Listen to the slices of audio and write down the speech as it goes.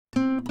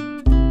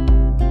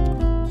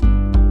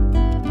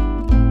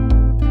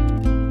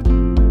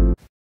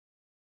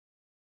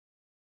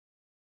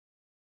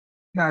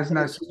nice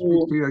to speak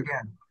to you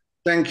again.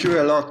 Thank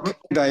you a lot.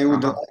 And I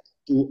would like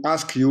to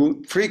ask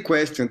you three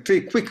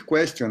quick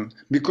questions,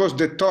 because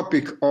the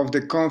topic of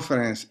the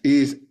conference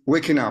is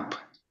waking up.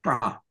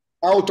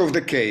 Out of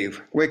the cave,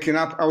 waking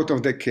up out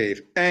of the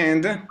cave.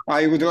 And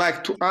I would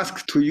like to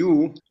ask to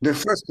you, the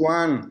first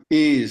one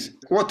is,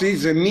 what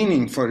is the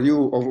meaning for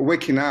you of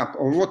waking up,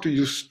 or what do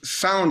you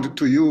sound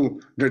to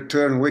you the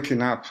term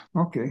waking up?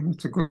 Okay,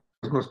 that's a good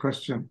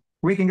question.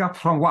 Waking up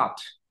from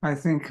what? I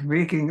think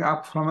waking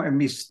up from a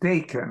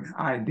mistaken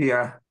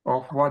idea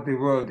of what the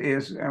world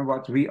is and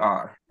what we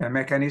are. A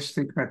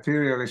mechanistic,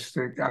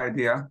 materialistic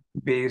idea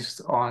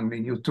based on the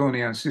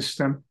Newtonian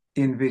system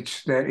in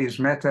which there is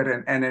matter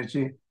and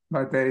energy,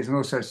 but there is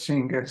no such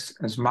thing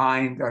as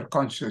mind or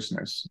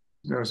consciousness.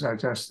 Those are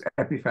just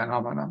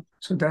epiphenomena.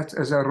 So that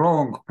is a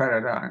wrong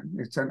paradigm.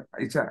 It's an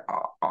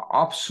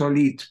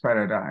obsolete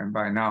paradigm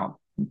by now.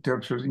 In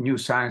terms of new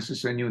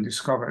sciences and new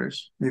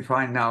discoveries, we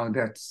find now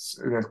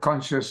that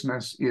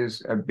consciousness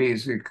is a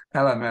basic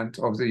element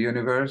of the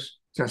universe,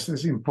 just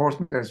as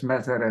important as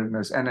matter and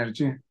as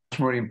energy. Much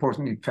more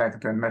important, in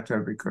fact, than matter,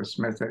 because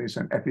matter is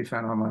an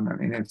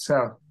epiphenomenon in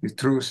itself. The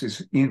truth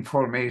is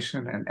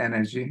information and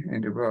energy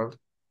in the world.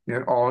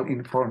 They're all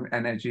informed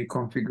energy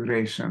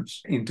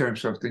configurations in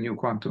terms of the new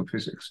quantum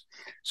physics.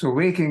 So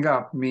waking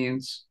up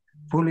means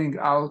pulling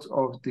out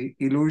of the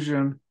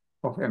illusion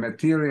of a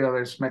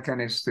materialist,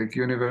 mechanistic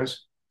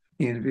universe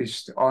in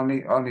which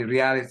only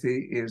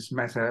reality is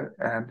matter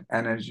and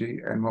energy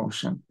and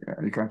motion.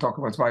 We can talk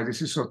about why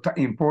this is so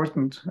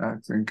important. I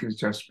think it's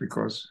just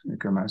because, you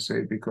can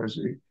say, because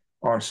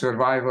our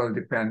survival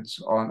depends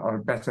on our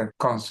better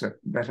concept,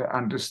 better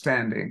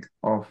understanding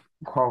of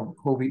who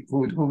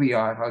we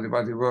are,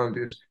 what the world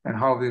is, and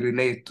how we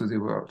relate to the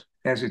world.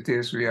 As it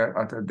is, we are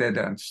at a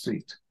dead-end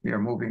street. We are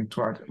moving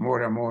toward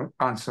more and more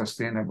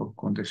unsustainable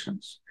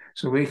conditions.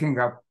 So waking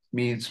up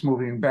means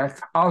moving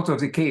back out of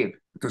the cave,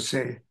 to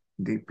say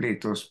the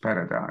Plato's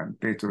paradigm,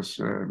 Plato's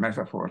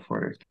metaphor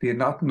for it. We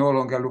are no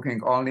longer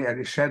looking only at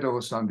the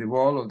shadows on the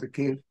wall of the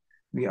cave.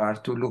 We are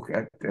to look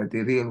at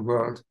the real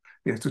world.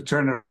 We have to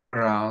turn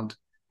around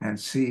and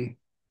see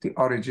the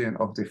origin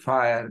of the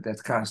fire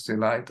that casts the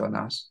light on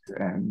us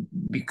and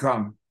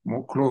become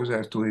more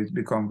closer to it,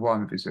 become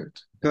one with it.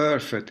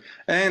 Perfect.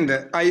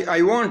 And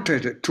I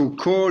wanted to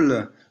call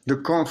the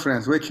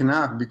conference Waking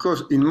Up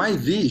because in my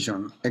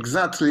vision,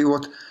 exactly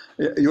what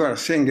you are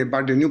saying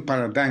about the new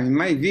paradigm, in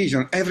my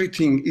vision,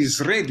 everything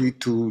is ready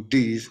to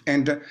this.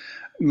 And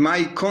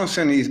my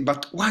concern is,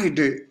 but why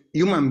the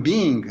human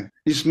being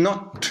is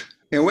not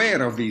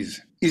aware of this?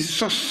 It's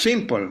so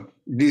simple,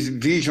 this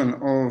vision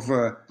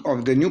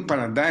of the new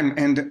paradigm,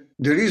 and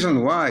the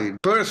reason why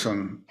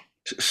person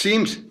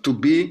seems to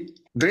be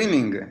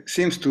dreaming,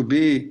 seems to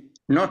be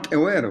not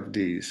aware of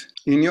this.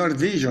 In your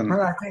vision,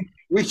 well, I think,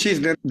 which is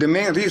the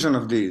main reason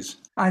of this?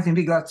 I think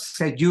we got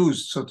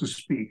seduced, so to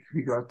speak.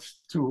 We got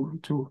too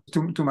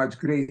much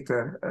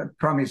greater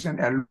promise and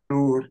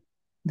allure.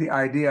 The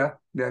idea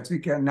that we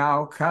can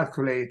now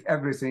calculate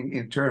everything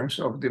in terms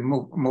of the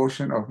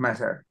motion of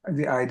matter.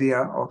 The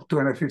idea of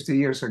 250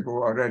 years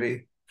ago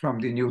already from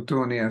the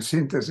Newtonian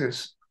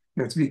synthesis,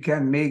 that we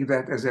can make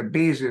that as a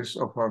basis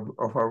of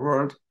our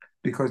world,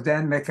 because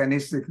then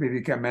mechanistically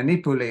we can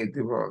manipulate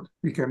the world.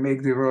 We can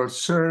make the world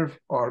serve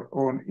our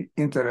own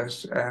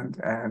interests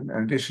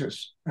and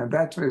wishes. And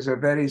that is a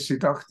very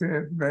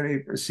seductive,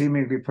 very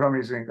seemingly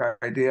promising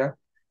idea.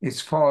 It's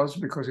false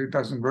because it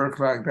doesn't work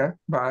like that,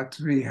 but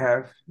we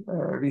have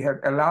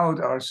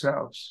allowed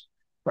ourselves,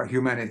 by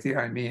humanity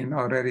I mean,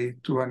 already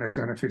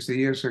 250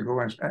 years ago,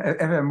 and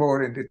ever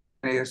more in the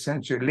 20th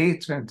century,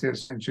 late 20th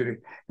century,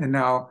 and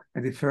now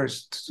in the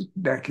first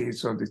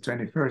decades of the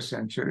 21st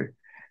century,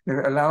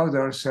 we've allowed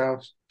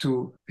ourselves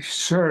to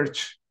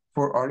search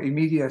for our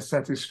immediate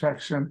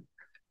satisfaction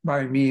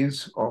by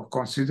means of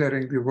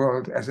considering the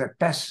world as a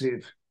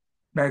passive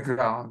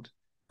background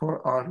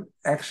for our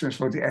actions,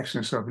 for the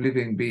actions of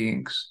living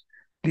beings.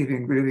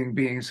 Living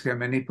beings can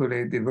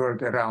manipulate the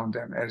world around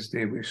them as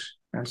they wish.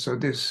 And so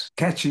this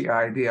catchy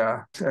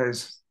idea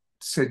has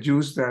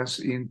seduced us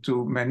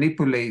into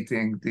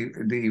manipulating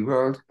the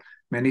world,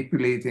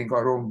 manipulating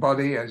our own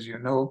body, as you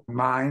know,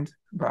 mind,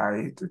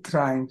 by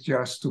trying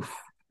just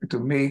to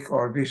make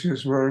our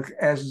wishes work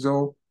as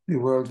though the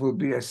world would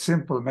be a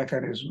simple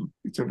mechanism.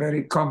 It's a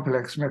very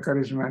complex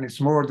mechanism, and it's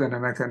more than a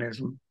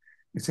mechanism.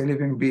 It's a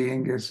living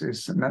being.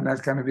 It's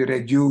not going to be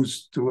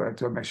reduced to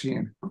a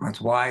machine. But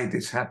why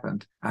this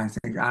happened, I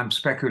think I'm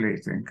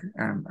speculating.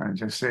 I'm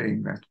just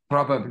saying that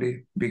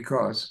probably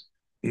because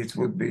it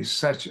would be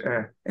such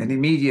an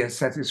immediate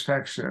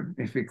satisfaction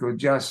if we could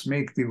just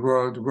make the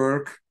world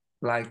work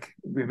like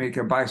we make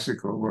a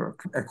bicycle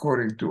work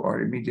according to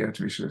our immediate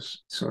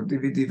wishes. So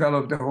we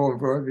develop the whole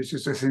world, which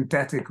is a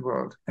synthetic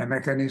world, a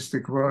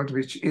mechanistic world,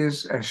 which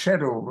is a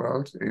shadow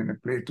world in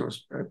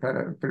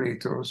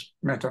Plato's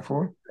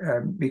metaphor,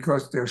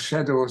 because those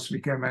shadows we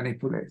can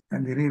manipulate.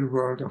 And the real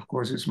world, of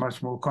course, is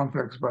much more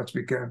complex, but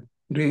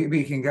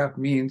waking up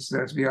means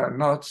that we are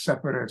not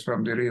separate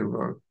from the real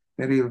world.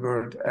 The real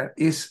world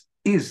is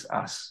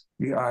us.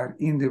 We are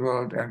in the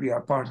world and we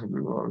are part of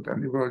the world,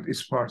 and the world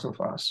is part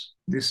of us.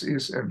 This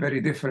is a very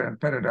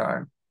different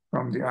paradigm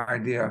from the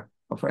idea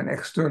of an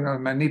external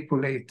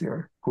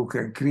manipulator who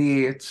can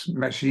create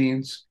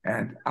machines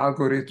and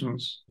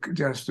algorithms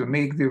just to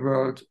make the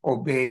world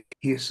obey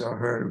his or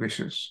her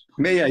wishes.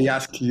 May I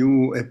ask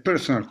you a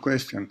personal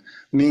question?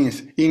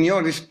 Means, in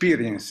your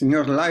experience, in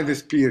your life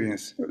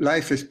experience,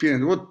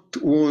 what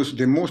was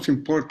the most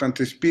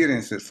important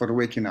experiences for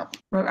waking up?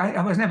 Well,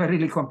 I was never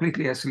really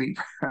completely asleep,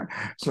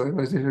 so it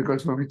was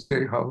difficult for me to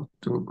say how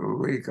to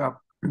wake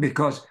up,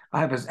 because I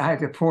had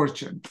the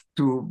fortune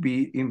to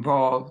be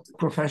involved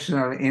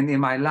professionally in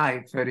my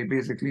life, very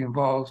basically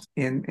involved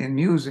in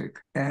music.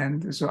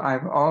 And so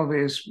I've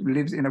always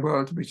lived in a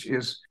world which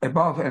is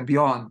above and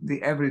beyond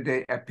the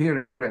everyday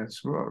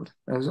appearance world.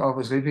 I was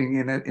always living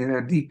in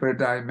a deeper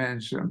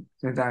dimension,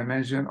 the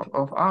dimension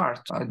of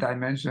art, a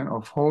dimension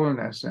of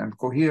wholeness and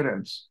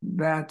coherence.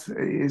 That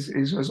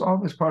was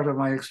always part of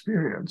my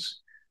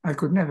experience. I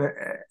could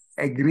never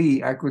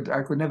agree, I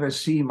could never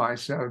see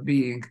myself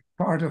being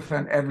part of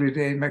an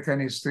everyday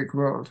mechanistic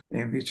world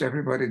in which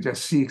everybody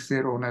just seeks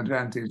their own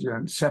advantage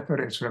and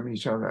separates from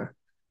each other.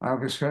 I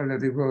always felt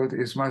that the world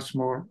is much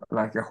more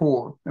like a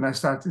whole. And I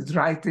started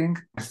writing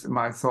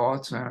my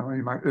thoughts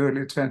in my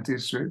early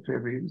 20s,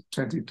 maybe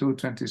 22,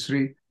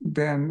 23.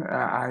 Then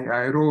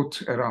I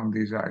wrote around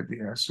these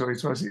ideas. So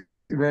it was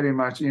very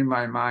much in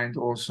my mind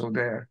also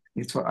there.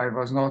 I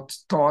was not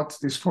taught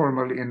this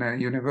formally in a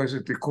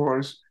university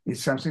course.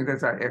 It's something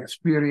that I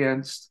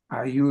experienced.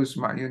 I used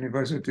my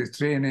university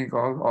training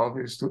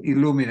always to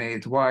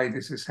illuminate why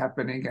this is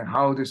happening and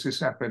how this is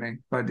happening.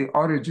 But the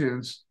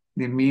origins,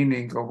 the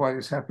meaning of what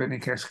is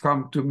happening has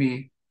come to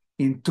me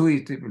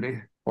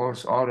intuitively,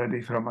 was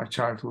already from my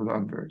childhood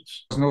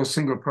onwards. There was no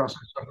single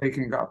process of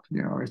waking up.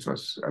 It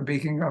was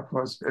waking up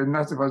was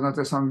not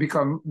a some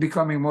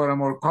becoming more and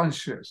more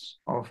conscious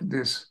of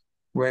this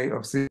way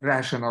of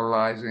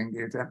rationalizing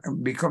it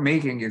and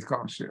making it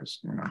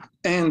conscious.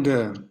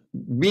 And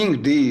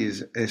being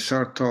this a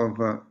sort of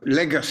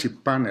legacy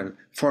panel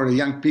for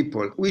young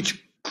people,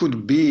 which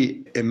could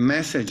be a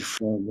message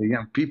for the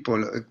young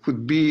people,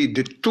 could be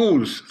the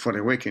tools for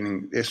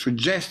awakening, a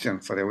suggestion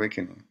for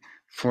awakening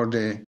for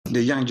the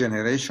young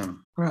generation.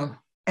 Well,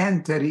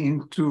 enter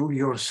into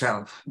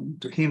yourself,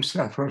 into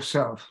himself,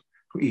 herself,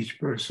 for each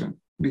person,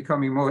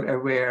 becoming more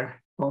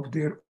aware of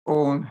their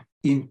own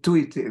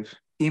intuitive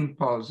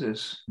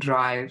impulses,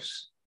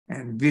 drives,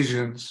 and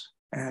visions,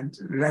 and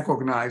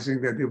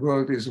recognizing that the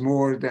world is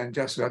more than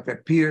just what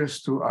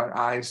appears to our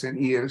eyes and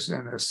ears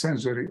and our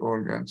sensory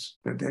organs,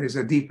 that there is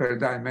a deeper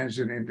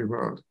dimension in the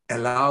world,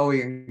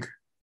 allowing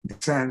the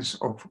sense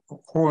of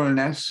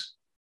wholeness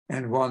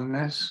and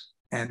oneness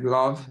and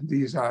love.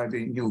 These are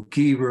the new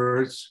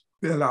keywords,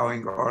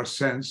 allowing our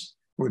sense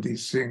for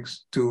these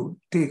things to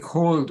take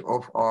hold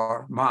of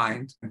our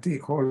mind and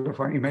take hold of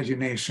our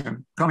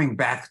imagination, coming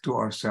back to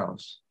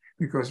ourselves.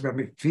 Because when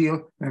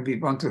we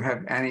want to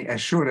have any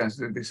assurance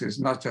that this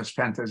is not just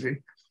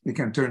fantasy, we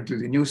can turn to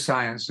the new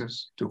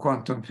sciences, to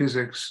quantum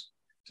physics,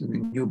 to the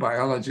new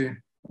biology,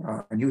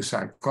 new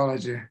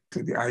psychology,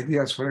 to the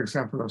ideas, for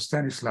example, of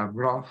Stanislav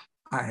Grof.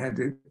 I had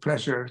the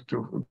pleasure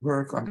to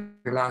work on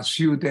the last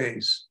few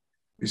days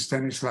with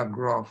Stanislav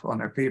Grof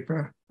on a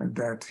paper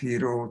that he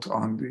wrote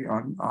on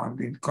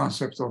the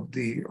concept of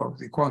the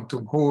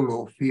quantum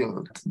hollow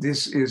field.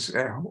 This is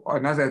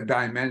another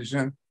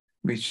dimension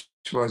which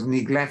was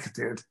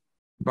neglected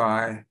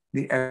by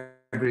the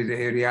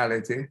everyday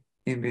reality,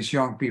 in which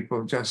young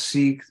people just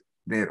seek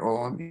their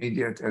own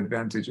immediate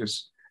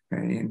advantages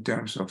in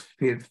terms of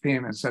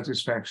fame and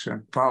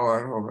satisfaction,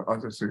 power over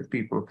other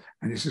people.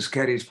 And this is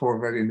carried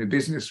forward in the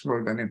business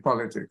world and in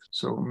politics.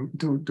 So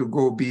to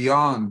go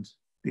beyond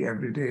the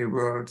everyday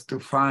world, to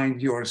find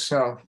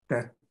yourself,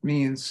 that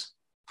means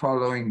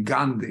following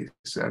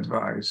Gandhi's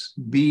advice,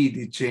 be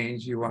the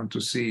change you want to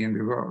see in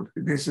the world.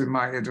 This is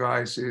my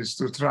advice, is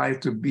to try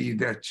to be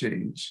that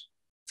change.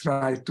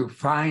 Try to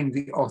find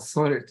the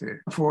authority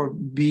for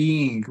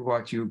being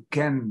what you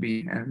can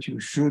be and you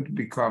should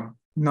become,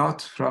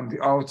 not from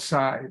the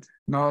outside,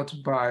 not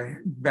by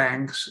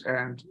banks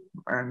and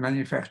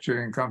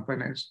manufacturing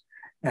companies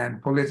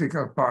and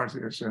political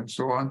parties and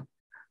so on,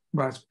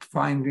 but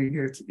finding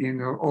it in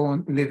your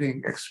own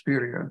living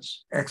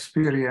experience.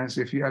 Experience,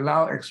 if you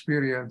allow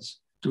experience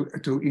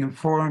to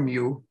inform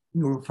you,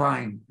 you'll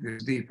find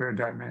this deeper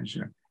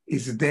dimension.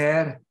 It's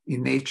there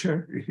in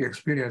nature. If you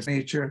experience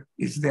nature,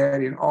 it's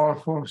there in all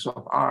forms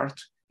of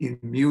art, in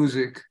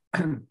music,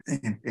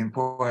 in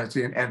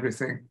poetry, in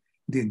everything.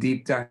 The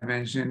deep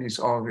dimension is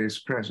always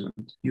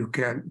present. You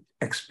can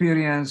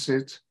experience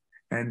it,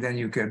 and then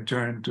you can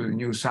turn to the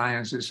new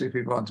sciences if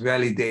you want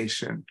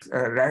validation,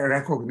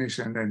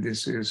 recognition that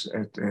this is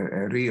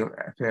a real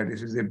affair.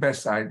 This is the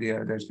best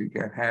idea that we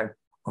can have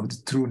of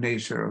the true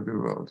nature of the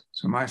world.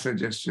 So my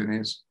suggestion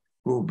is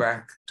go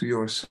back to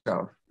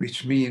yourself,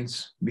 which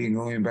means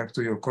going back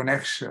to your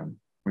connection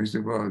with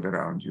the world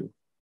around you.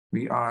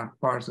 We are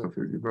part of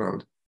the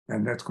world,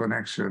 and that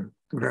connection,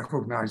 to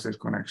recognize that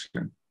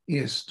connection,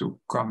 is to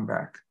come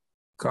back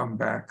come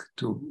back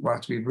to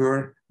what we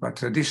were, what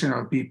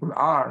traditional people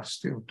are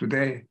still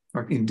today,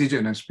 what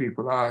indigenous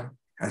people are,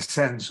 a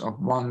sense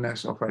of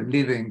oneness, of a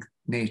living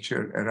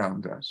nature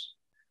around us.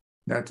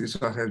 That is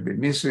what has been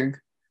missing,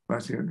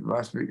 what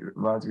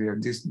we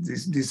have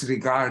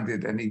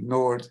disregarded and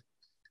ignored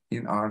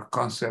in our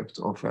concept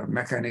of a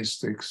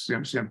mechanistic,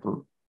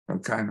 simple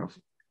kind of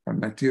a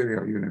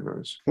material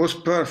universe. Was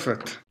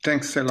perfect.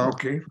 Thanks a lot.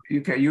 Okay,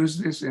 you can use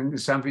this in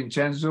San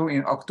Vincenzo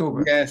in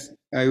October. Yes,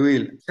 I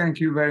will. Thank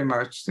you very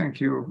much.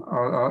 Thank you.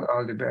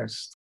 All the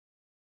best.